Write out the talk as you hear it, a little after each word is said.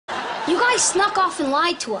You guys snuck off and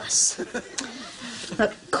lied to us.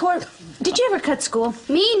 Look, Cor, did you ever cut school?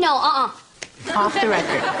 Me? No, Off the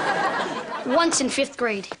record. Once in 5th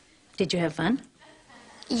grade. Did you have fun?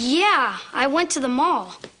 Yeah, I went to the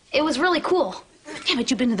mall. It was really cool. Yeah,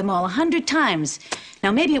 but you've been to the mall 100 times.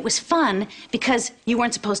 Now, maybe it was fun because you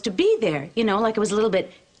weren't supposed to be there. You know, like it was a little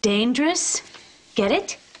bit dangerous. Get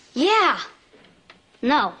it? Yeah.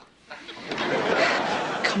 No.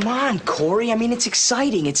 Come on, Corey. I mean, it's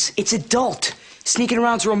exciting. It's adult. Sneaking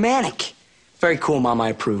around's romantic. Very cool, Mom. I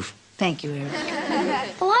approve. Thank you, Eric.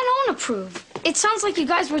 Well, I don't approve. It sounds like you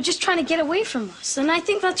guys were just trying to get away from us, and I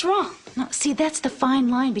think that's wrong. No, see, that's the fine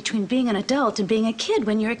line between being an adult and being a kid.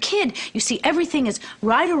 When you're a kid, you see everything as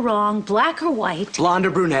right or wrong, black or white. Blonde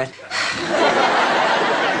or brunette.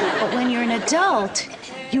 But when you're an adult,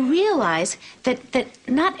 you realize that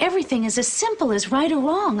not everything is as simple as right or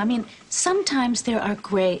wrong. I mean, sometimes there are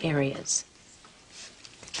gray areas.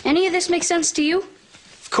 Any of this make sense to you?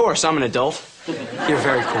 Of course, I'm an adult. You're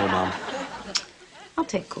very cool, Mom. I'll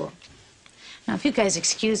take cool. Now, if you guys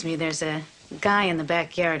excuse me, there's a guy in the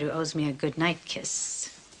backyard who owes me a goodnight kiss.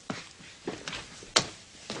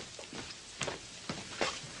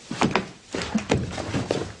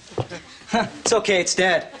 It's okay, it's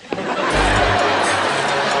Dad.